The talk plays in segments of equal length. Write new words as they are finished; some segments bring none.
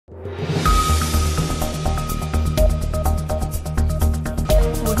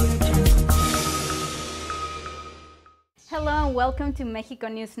and welcome to Mexico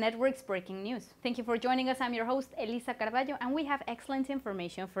News Network's Breaking News. Thank you for joining us. I'm your host, Elisa Carballo, and we have excellent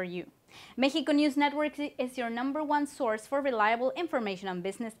information for you. Mexico News Network is your #1 source for reliable information on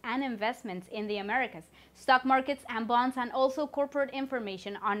business and investments in the Americas, stock markets and bonds, and also corporate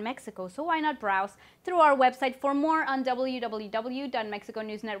information on Mexico. So why not browse through our website for more on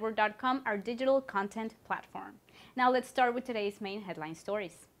www.mexiconewsnetwork.com, our digital content platform. Now let's start with today's main headline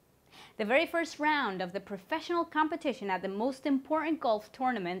stories. The very first round of the professional competition at the most important golf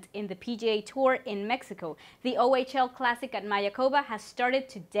tournament in the PGA Tour in Mexico, the OHL Classic at Mayakoba, has started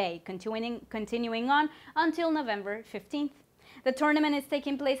today, continuing on until November 15th. The tournament is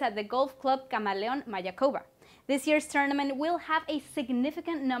taking place at the Golf Club Camaleon Mayakoba. This year's tournament will have a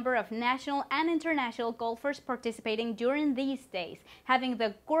significant number of national and international golfers participating during these days, having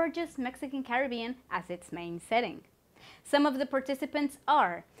the gorgeous Mexican Caribbean as its main setting. Some of the participants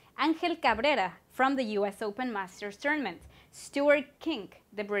are Angel Cabrera from the US Open Masters Tournament, Stuart Kink,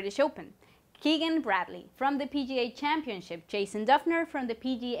 the British Open, Keegan Bradley from the PGA Championship, Jason Dufner from the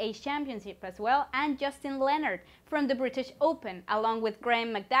PGA Championship as well, and Justin Leonard from the British Open, along with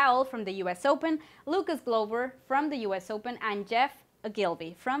Graham McDowell from the US Open, Lucas Glover from the US Open, and Jeff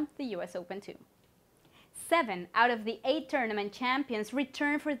Ogilvy from the US Open too. 7 out of the 8 tournament champions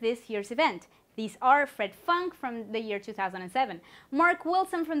return for this year's event. These are Fred Funk from the year 2007, Mark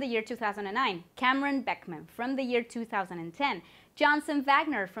Wilson from the year 2009, Cameron Beckman from the year 2010, Johnson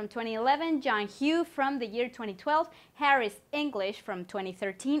Wagner from 2011, John Hugh from the year 2012, Harris English from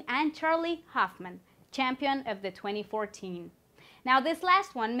 2013, and Charlie Hoffman, champion of the 2014. Now this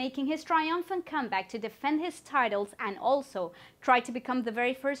last one making his triumphant comeback to defend his titles and also try to become the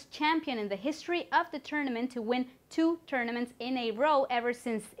very first champion in the history of the tournament to win 2 tournaments in a row ever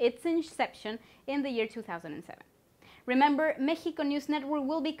since its inception in the year 2007. Remember, Mexico News Network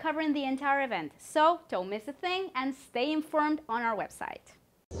will be covering the entire event, so don't miss a thing and stay informed on our website.